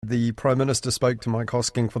the Prime Minister spoke to Mike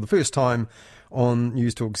Hosking for the first time on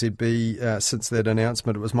News Talk ZB since that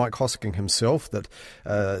announcement. It was Mike Hosking himself that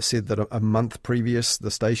said that a month previous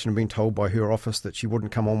the station had been told by her office that she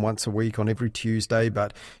wouldn't come on once a week on every Tuesday,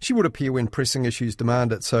 but she would appear when pressing issues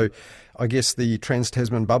demand it. So I guess the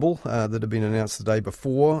Trans-Tasman bubble that had been announced the day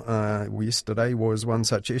before, yesterday, was one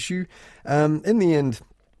such issue. In the end,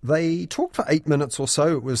 they talked for 8 minutes or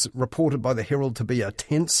so. It was reported by the Herald to be a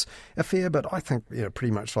tense affair, but I think pretty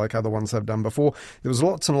much like other ones they've done before. There was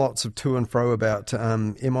lots and lots of to and fro about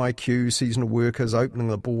MIQ, seasonal workers, opening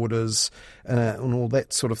the borders, and all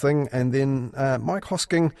that sort of thing. And then Mike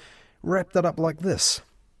Hosking wrapped it up like this.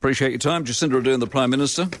 Appreciate your time. Jacinda Ardern, the Prime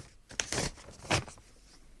Minister.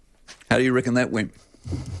 How do you reckon that went?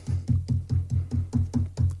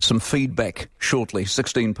 Some feedback shortly,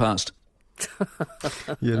 16 past.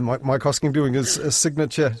 Yeah, Mike Hosking doing his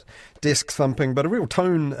signature desk thumping, but a real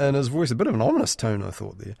tone in his voice, a bit of an ominous tone, I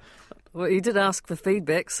thought there. Well, he did ask for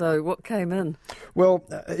feedback, so what came in? Well,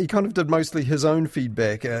 he kind of did mostly his own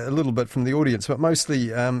feedback, a little bit from the audience, but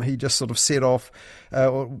mostly he just sort of set off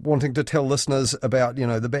wanting to tell listeners about,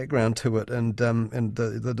 the background to it and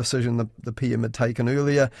the decision the PM had taken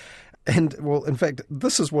earlier. And, well, in fact,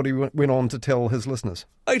 this is what he went on to tell his listeners.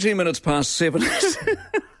 18 minutes past 7.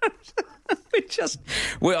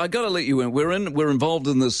 I got to let you in. We're involved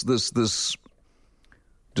in this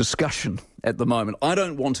discussion at the moment. I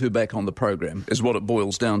don't want her back on the program, is what it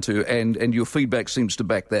boils down to, and your feedback seems to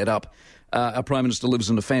back that up. Our Prime Minister lives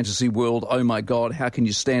in a fantasy world. Oh my God, how can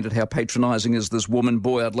you stand it? How patronising is this woman?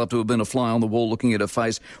 Boy, I'd love to have been a fly on the wall looking at her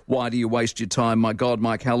face. Why do you waste your time? My God,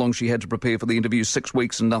 Mike, how long she had to prepare for the interview? 6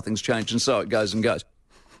 weeks and nothing's changed, and so it goes and goes.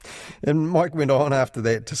 And Mike went on after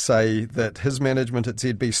that to say that his management at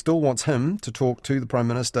ZB still wants him to talk to the Prime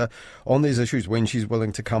Minister on these issues when she's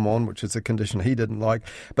willing to come on, which is a condition he didn't like.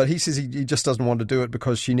 But he says he just doesn't want to do it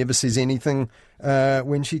because she never says anything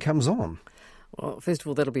when she comes on. Well, first of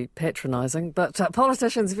all, that'll be patronising. But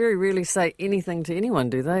politicians very rarely say anything to anyone,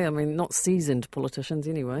 do they? I mean, not seasoned politicians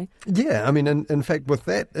anyway. Yeah, I mean, in fact, with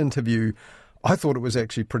that interview, I thought it was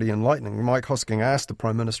actually pretty enlightening. Mike Hosking asked the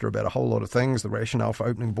Prime Minister about a whole lot of things, the rationale for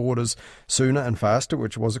opening borders sooner and faster,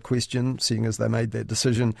 which was a question, seeing as they made that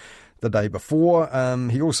decision the day before.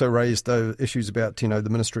 He also raised issues about, the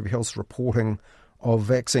Ministry of Health's reporting of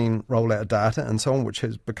vaccine rollout data and so on, which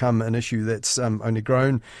has become an issue that's only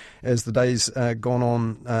grown as the days gone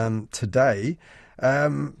on today.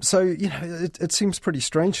 It seems pretty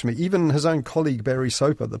strange to me. Even his own colleague Barry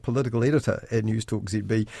Soper, the political editor at News Talk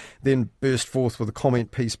ZB, then burst forth with a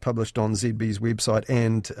comment piece published on ZB's website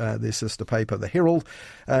and their sister paper, The Herald.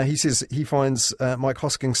 He says he finds Mike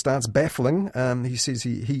Hosking's stance baffling. He says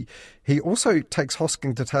he also takes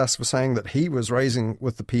Hosking to task for saying that he was raising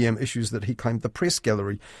with the PM issues that he claimed the press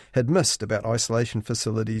gallery had missed about isolation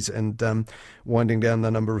facilities and winding down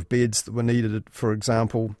the number of beds that were needed, for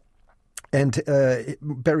example. And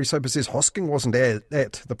Barry Soper says Hosking wasn't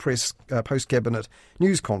at the press post-cabinet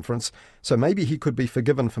news conference, so maybe he could be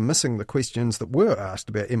forgiven for missing the questions that were asked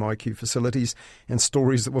about MIQ facilities and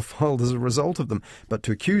stories that were filed as a result of them. But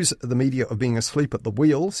to accuse the media of being asleep at the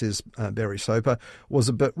wheel, says Barry Soper, was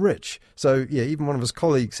a bit rich. So, yeah, even one of his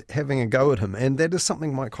colleagues having a go at him. And that is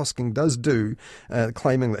something Mike Hosking does do,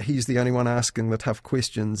 claiming that he's the only one asking the tough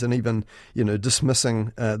questions and even,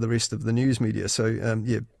 dismissing the rest of the news media. So,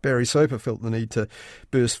 Barry Soper felt the need to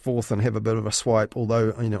burst forth and have a bit of a swipe,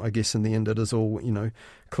 although, I guess in the end it is all,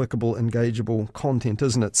 clickable, engageable content,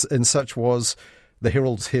 isn't it? And such was the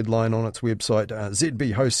Herald's headline on its website.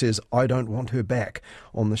 ZB host says, I don't want her back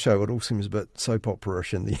on the show. It all seems a bit soap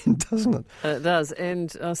opera-ish in the end, doesn't it? It does.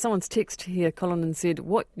 And someone's text here, Colin, and said,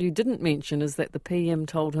 what you didn't mention is that the PM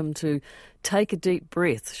told him to take a deep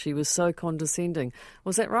breath. She was so condescending.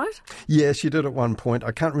 Was that right? Yeah, she did at one point.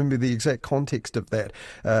 I can't remember the exact context of that,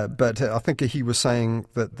 but I think he was saying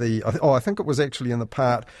that I think it was actually in the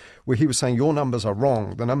part where he was saying your numbers are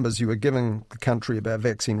wrong. The numbers you were giving the country about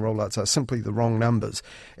vaccine rollouts are simply the wrong numbers.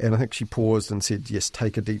 And I think she paused and said, yes,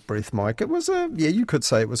 take a deep breath, Mike. It was, you could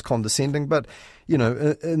say it was condescending, but,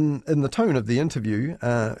 in the tone of the interview,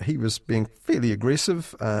 he was being fairly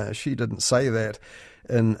aggressive. She didn't say that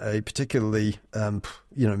in a particularly,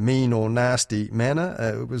 mean or nasty manner.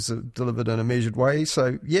 It was delivered in a measured way.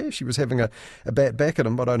 So, yeah, she was having a bat back at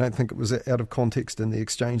him, but I don't think it was out of context in the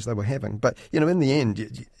exchange they were having. But, in the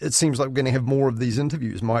end, it seems like we're going to have more of these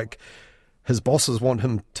interviews. Mike his bosses want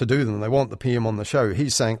him to do them. They want the PM on the show.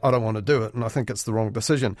 He's saying, I don't want to do it, and I think it's the wrong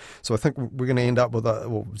decision. So I think we're going to end up with,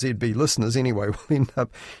 ZB listeners anyway, will end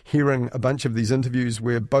up hearing a bunch of these interviews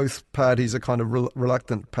where both parties are kind of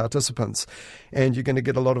reluctant participants, and you're going to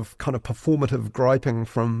get a lot of kind of performative griping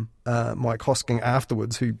from Mike Hosking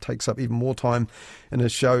afterwards, who takes up even more time in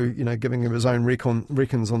his show, giving him his own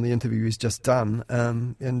reckons on the interview he's just done.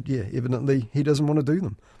 And yeah, evidently he doesn't want to do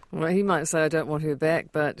them. Well, he might say, I don't want her back,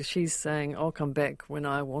 but she's saying, I'll come back when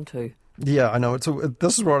I want to. Yeah, I know.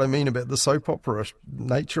 This is what I mean about the soap opera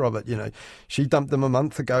nature of it. She dumped him a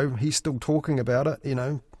month ago. He's still talking about it.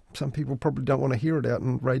 Some people probably don't want to hear it out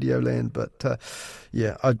in Radio Land, but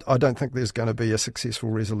I don't think there's going to be a successful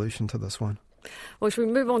resolution to this one. Well, should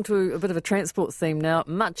we move on to a bit of a transport theme now?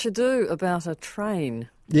 Much ado about a train.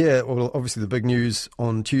 Yeah, well, obviously the big news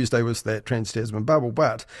on Tuesday was that Trans-Tasman bubble,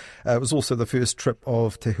 but it was also the first trip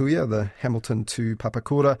of Te Huia, the Hamilton to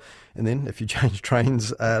Papakura, and then, if you change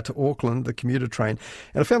trains, to Auckland, the commuter train.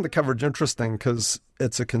 And I found the coverage interesting because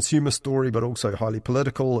it's a consumer story, but also highly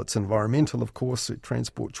political. It's environmental, of course,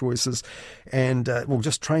 transport choices. And,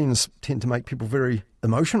 just trains tend to make people very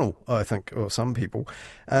emotional, I think, or some people.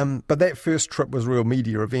 But that first trip was a real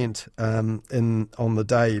media event on the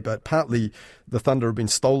day, but partly the thunder had been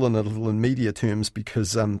stolen a little in media terms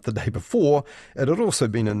because the day before it had also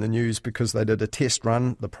been in the news because they did a test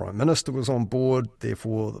run. The Prime Minister was on board,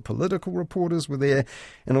 therefore the political reporters were there,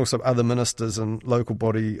 and also other ministers and local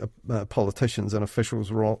body politicians and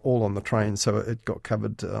officials were all on the train, so it got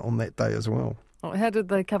covered on that day as well. How did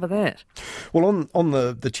they cover that? Well, on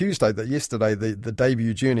the Tuesday, yesterday, the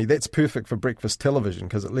debut journey, that's perfect for breakfast television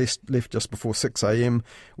because it left just before 6 a.m.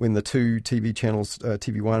 when the two TV channels,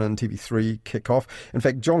 TV1 and TV3, kick off. In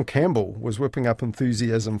fact, John Campbell was whipping up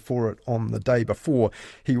enthusiasm for it on the day before.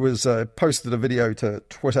 He was posted a video to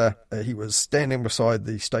Twitter. He was standing beside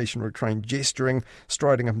the stationary train, gesturing,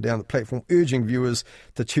 striding up and down the platform, urging viewers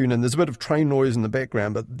to tune in. There's a bit of train noise in the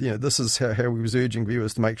background, but this is how he was urging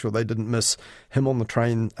viewers to make sure they didn't miss him on the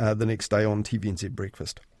train the next day on TVNZ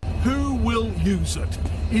Breakfast. Who will use it?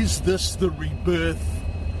 Is this the rebirth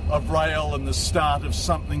of rail and the start of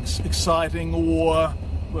something exciting, or,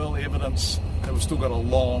 well, evidence that we've still got a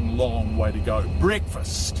long, long way to go?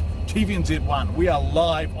 Breakfast, TVNZ1, we are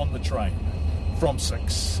live on the train from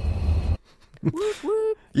 6. Whoop,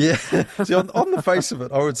 whoop. Yeah, see, on the face of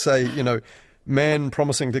it, I would say, man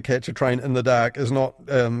promising to catch a train in the dark is not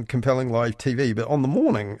compelling live TV. But on the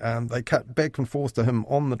morning, they cut back and forth to him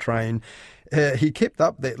on the train. He kept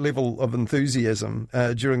up that level of enthusiasm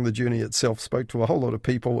during the journey itself, spoke to a whole lot of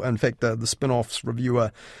people. In fact, the Spin-Offs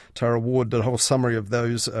reviewer, Tara Ward, did a whole summary of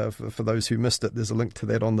those for those who missed it. There's a link to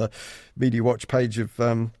that on the Mediawatch page of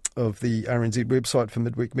the RNZ website for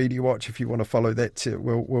Midweek Mediawatch. If you want to follow that,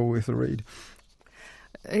 well worth a read.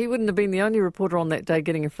 He wouldn't have been the only reporter on that day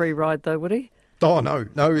getting a free ride, though, would he? Oh,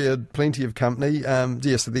 no, he had plenty of company.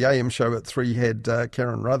 Yes, the AM show at 3 had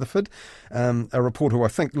Karen Rutherford, a reporter who I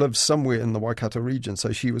think lives somewhere in the Waikato region,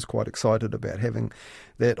 so she was quite excited about having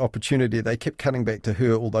that opportunity. They kept cutting back to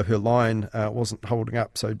her, although her line wasn't holding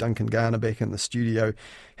up, so Duncan Garner back in the studio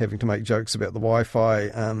having to make jokes about the Wi-Fi.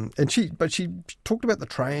 But she talked about the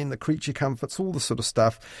train, the creature comforts, all this sort of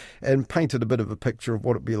stuff, and painted a bit of a picture of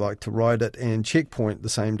what it'd be like to ride it. And Checkpoint the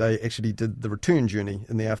same day actually did the return journey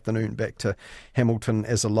in the afternoon back to Hamilton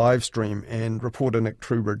as a live stream, and reporter Nick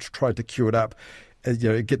Trubridge tried to cue it up,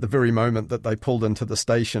 get the very moment that they pulled into the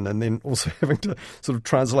station, and then also having to sort of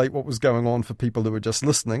translate what was going on for people who were just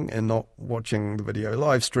listening and not watching the video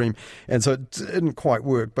live stream. And so it didn't quite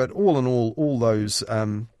work. But all in all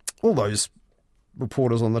those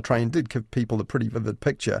reporters on the train did give people a pretty vivid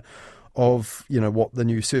picture of, what the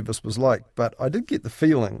new service was like. But I did get the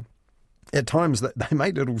feeling at times that they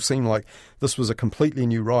made it all seem like this was a completely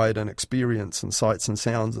new ride and experience and sights and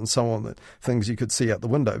sounds and so on, that things you could see out the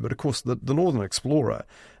window. But of course the Northern Explorer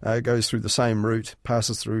goes through the same route,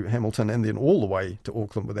 passes through Hamilton and then all the way to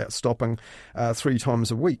Auckland without stopping 3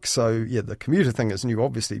 times a week. So yeah, the commuter thing is new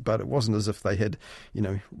obviously, but it wasn't as if they had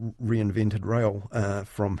reinvented rail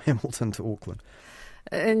from Hamilton to Auckland.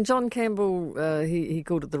 And John Campbell, he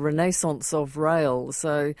called it the renaissance of rail.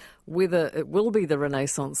 So whether it will be the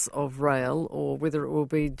renaissance of rail or whether it will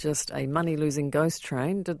be just a money-losing ghost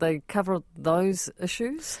train, did they cover those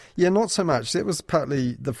issues? Yeah, not so much. That was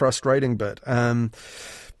partly the frustrating bit.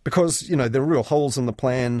 Because, there are real holes in the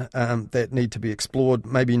plan that need to be explored,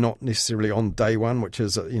 maybe not necessarily on day one, which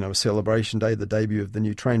is, a celebration day, the debut of the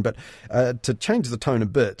new train. But to change the tone a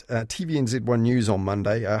bit, TVNZ1 News on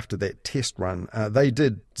Monday, after that test run, they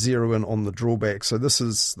did zero in on the drawbacks. So this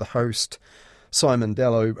is the host, Simon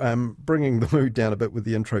Dallow, bringing the mood down a bit with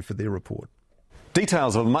the intro for their report.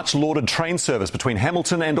 Details of a much-lauded train service between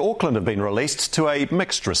Hamilton and Auckland have been released to a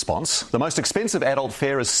mixed response. The most expensive adult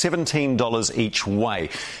fare is $17 each way,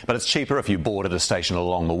 but it's cheaper if you board at a station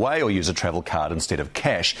along the way or use a travel card instead of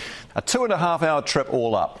cash. A 2.5-hour trip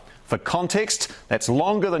all up. For context, that's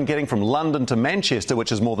longer than getting from London to Manchester,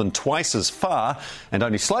 which is more than twice as far, and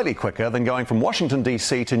only slightly quicker than going from Washington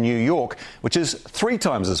DC to New York, which is 3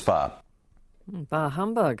 times as far. Bar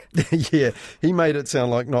humbug. Yeah, he made it sound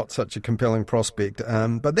like not such a compelling prospect.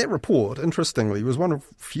 But that report, interestingly, was one of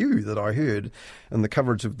few that I heard in the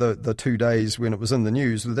coverage of the 2 days when it was in the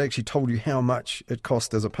news that actually told you how much it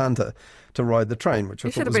cost as a punter to ride the train. Which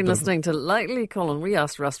you should have been listening to lately, Colin. We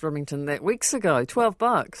asked Russ Remington that weeks ago,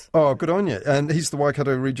 $12. Oh, good on you. And he's the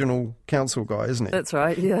Waikato Regional Council guy, isn't he? That's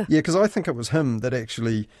right, yeah. Yeah, because I think it was him that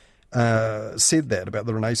actually said that about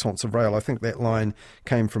the renaissance of rail. I think that line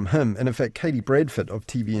came from him. And in fact, Katie Bradford of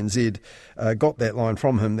TVNZ got that line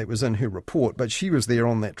from him. That was in her report. But she was there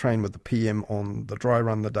on that train with the PM on the dry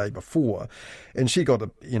run the day before. And she got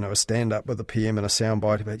a stand-up with the PM and a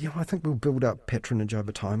soundbite about, I think we'll build up patronage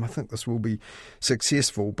over time. I think this will be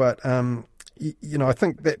successful. But I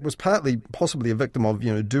think that was possibly a victim of,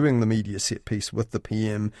 doing the media set piece with the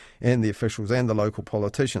PM and the officials and the local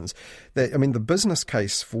politicians. The business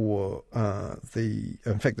case for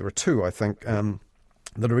in fact, there are 2, I think,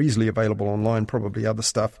 that are easily available online, probably other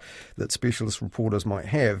stuff that specialist reporters might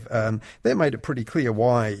have. That made it pretty clear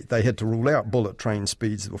why they had to rule out bullet train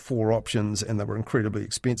speeds. There were 4 options and they were incredibly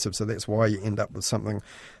expensive, so that's why you end up with something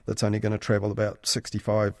that's only going to travel about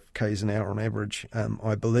 65 k's an hour on average,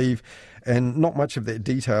 I believe. And not much of that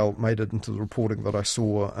detail made it into the reporting that I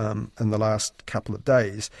saw in the last couple of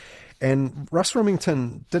days. And Russ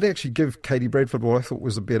Remington did actually give Katie Bradford what I thought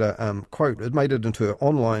was a better quote. It made it into an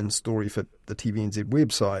online story for the TVNZ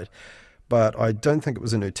website, but I don't think it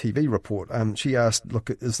was in her TV report. She asked, look,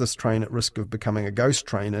 is this train at risk of becoming a ghost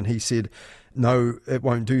train? And he said, no, it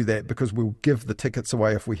won't do that because we'll give the tickets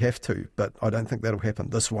away if we have to, but I don't think that'll happen.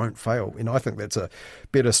 This won't fail. I think that's a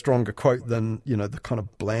better, stronger quote than, the kind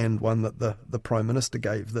of bland one that the Prime Minister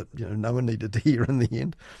gave that, no one needed to hear in the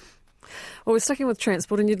end. Well, we're sticking with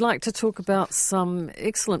transport, and you'd like to talk about some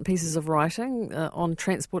excellent pieces of writing on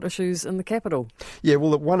transport issues in the capital. Yeah,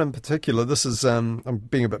 well, one in particular, this is, I'm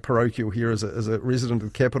being a bit parochial here as a resident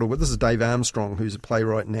of the capital, but this is Dave Armstrong, who's a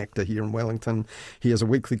playwright and actor here in Wellington. He has a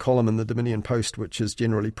weekly column in the Dominion Post, which is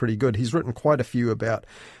generally pretty good. He's written quite a few about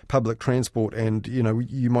public transport, and,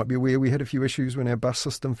 you might be aware we had a few issues when our bus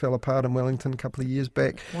system fell apart in Wellington a couple of years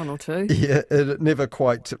back. 1 or 2. Yeah, it never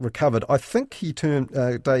quite recovered. I think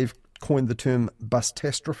Dave coined the term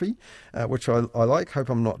bus-tastrophe, which I like. Hope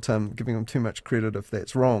I'm not giving him too much credit if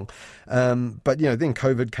that's wrong. But then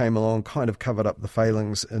COVID came along, kind of covered up the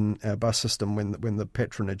failings in our bus system when the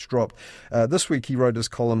patronage dropped. This week he wrote his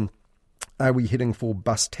column, Are we heading for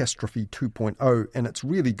bus-tastrophe 2.0? And it's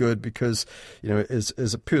really good because,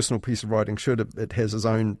 as a personal piece of writing should, it has his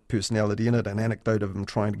own personality in it, an anecdote of him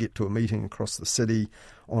trying to get to a meeting across the city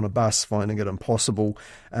on a bus, finding it impossible,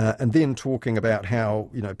 and then talking about how,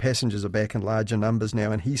 passengers are back in larger numbers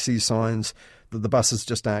now, and he sees signs that the buses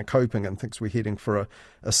just aren't coping and thinks we're heading for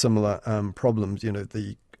a similar problem,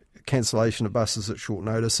 the cancellation of buses at short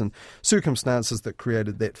notice and circumstances that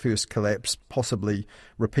created that first collapse possibly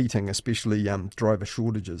repeating, especially driver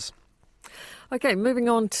shortages. Okay, moving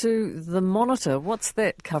on to the Monitor. What's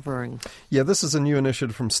that covering? Yeah, this is a new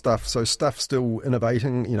initiative from Stuff. So Stuff still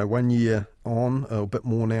innovating, 1 year on, a bit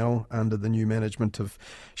more now, under the new management of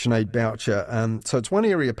Sinead Boucher. So it's one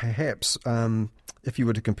area perhaps, if you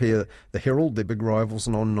were to compare the Herald, their big rivals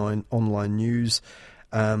in online news,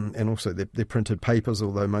 and also their printed papers,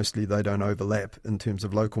 although mostly they don't overlap in terms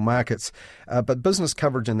of local markets. But business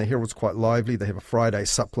coverage in the Herald's quite lively. They have a Friday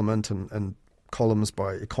supplement and columns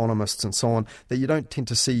by economists and so on that you don't tend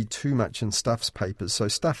to see too much in Stuff's papers. So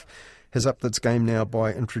Stuff has upped its game now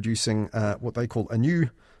by introducing what they call a new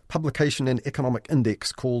publication and economic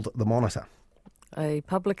index called the Monitor. A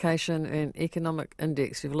publication and economic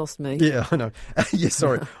index. You've lost me. Yeah, I know.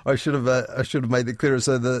 Sorry. I should have made that clearer.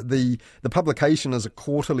 So the publication is a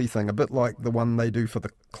quarterly thing, a bit like the one they do for the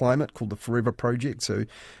climate called the Forever Project. So,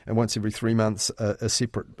 and once every 3 months, a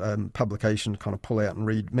separate publication to kind of pull out and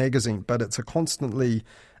read magazine. But it's a constantly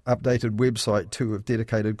updated website too of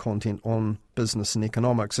dedicated content on business and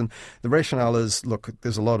economics. And the rationale is, look,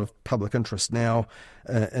 there's a lot of public interest now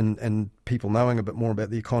in people knowing a bit more about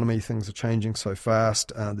the economy. Things are changing so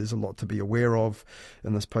fast. There's a lot to be aware of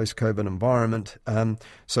in this post-COVID environment.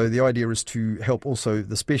 So the idea is to help also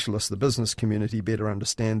the specialists, the business community, better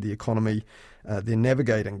understand the economy they're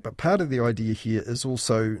navigating. But part of the idea here is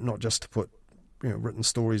also not just to put written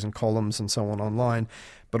stories and columns and so on online,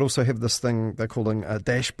 but also have this thing they're calling a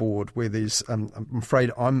dashboard where there's, I'm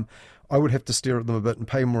afraid I would have to stare at them a bit and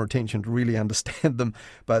pay more attention to really understand them,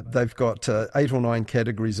 but they've got 8 or 9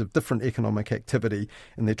 categories of different economic activity,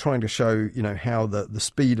 and they're trying to show, how the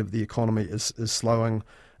speed of the economy is slowing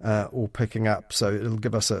or picking up. So it'll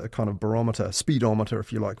give us a kind of barometer, speedometer,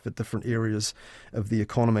 if you like, for different areas of the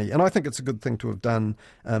economy. And I think it's a good thing to have done,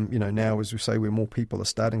 now, as we say, where more people are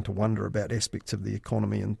starting to wonder about aspects of the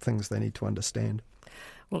economy and things they need to understand.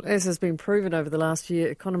 Well, as has been proven over the last year,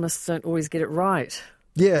 economists don't always get it right.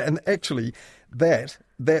 Yeah, and actually that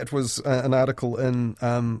was an article in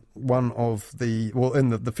in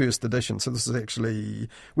the first edition. So this is actually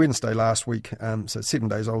Wednesday last week, so 7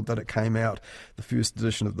 days old that it came out, the first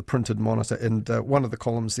edition of the printed Monitor. And one of the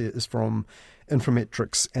columns there is from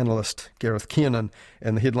Infometrics analyst Gareth Kiernan,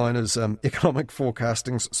 and the headline is Economic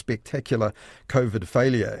Forecasting's Spectacular COVID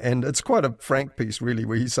Failure. And it's quite a frank piece, really,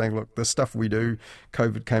 where he's saying, look, the stuff we do,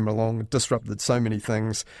 COVID came along, disrupted so many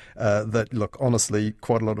things that, look, honestly,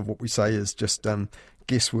 quite a lot of what we say is just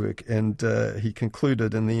guesswork. And he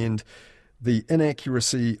concluded in the end, the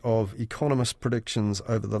inaccuracy of economist predictions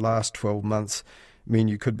over the last 12 months mean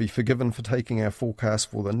you could be forgiven for taking our forecast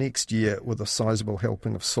for the next year with a sizable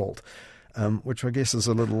helping of salt. Which I guess is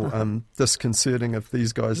a little disconcerting if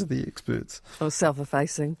these guys are the experts. Or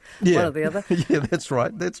self-effacing, one or the other. Yeah, that's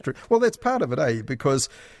right. That's true. Well, that's part of it, because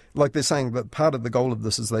like they're saying that part of the goal of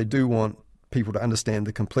this is they do want people to understand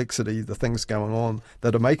the complexity, the things going on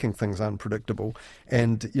that are making things unpredictable.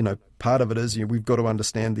 And, part of it is, we've got to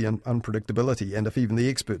understand the unpredictability. And if even the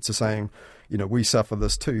experts are saying, we suffer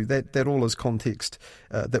this too, that all is context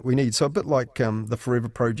that we need. So a bit like the Forever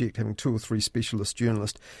Project having 2 or 3 specialist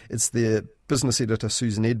journalists, it's their business editor,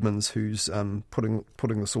 Susan Edmonds, who's putting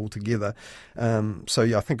this all together. So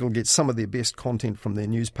I think it'll get some of their best content from their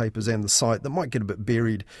newspapers and the site that might get a bit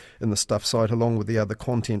buried in the Stuff site along with the other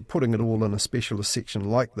content, putting it all in a specialist section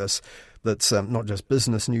like this that's not just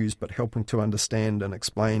business news but helping to understand and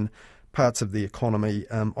explain parts of the economy.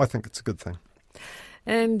 I think it's a good thing.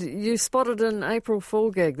 And you spotted an April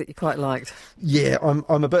Fool gag that you quite liked. Yeah,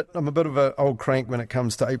 I'm a bit of an old crank when it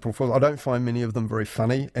comes to April Fools. I don't find many of them very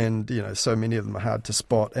funny, and so many of them are hard to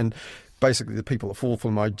spot. And basically, the people that fall for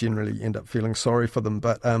them, I generally end up feeling sorry for them.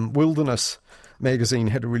 But Wilderness magazine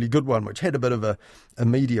had a really good one, which had a bit of a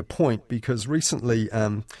media point, because recently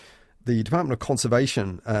the Department of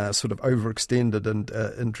Conservation sort of overextended and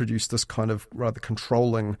introduced this kind of rather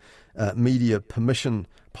controlling media permission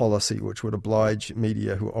policy, which would oblige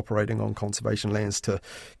media who are operating on conservation lands to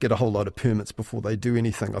get a whole lot of permits before they do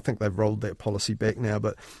anything. I think they've rolled that policy back now.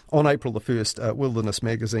 But on April the 1st, Wilderness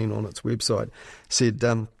magazine on its website said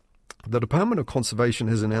the Department of Conservation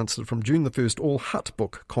has announced that from June the 1st, all hut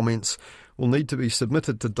book comments will need to be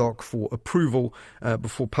submitted to DOC for approval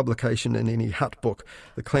before publication in any hut book.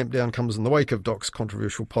 The clampdown comes in the wake of DOC's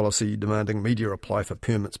controversial policy demanding media apply for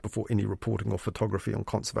permits before any reporting or photography on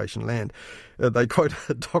conservation land. They quote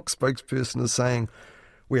a DOC spokesperson as saying,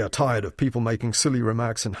 "We are tired of people making silly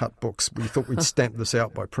remarks in hut books. We thought we'd stamp this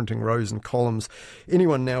out by printing rows and columns.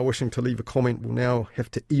 Anyone now wishing to leave a comment will now have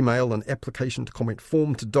to email an application to comment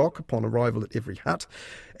form to DOC upon arrival at every hut,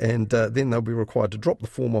 and then they'll be required to drop the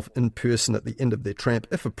form off in person at the end of their tramp.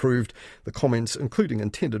 If approved, the comments, including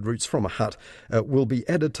intended routes from a hut, will be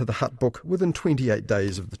added to the hut book within 28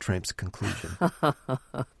 days of the tramp's conclusion."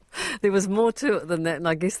 There was more to it than that, and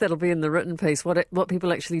I guess that'll be in the written piece, what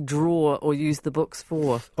people actually draw or use the books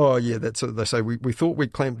for. Oh, yeah, that's what they say. We thought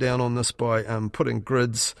we'd clamp down on this by putting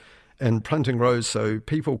grids and printing rows so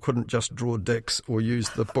people couldn't just draw dicks or use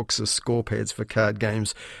the books as score pads for card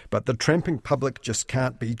games, but the tramping public just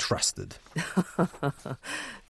can't be trusted.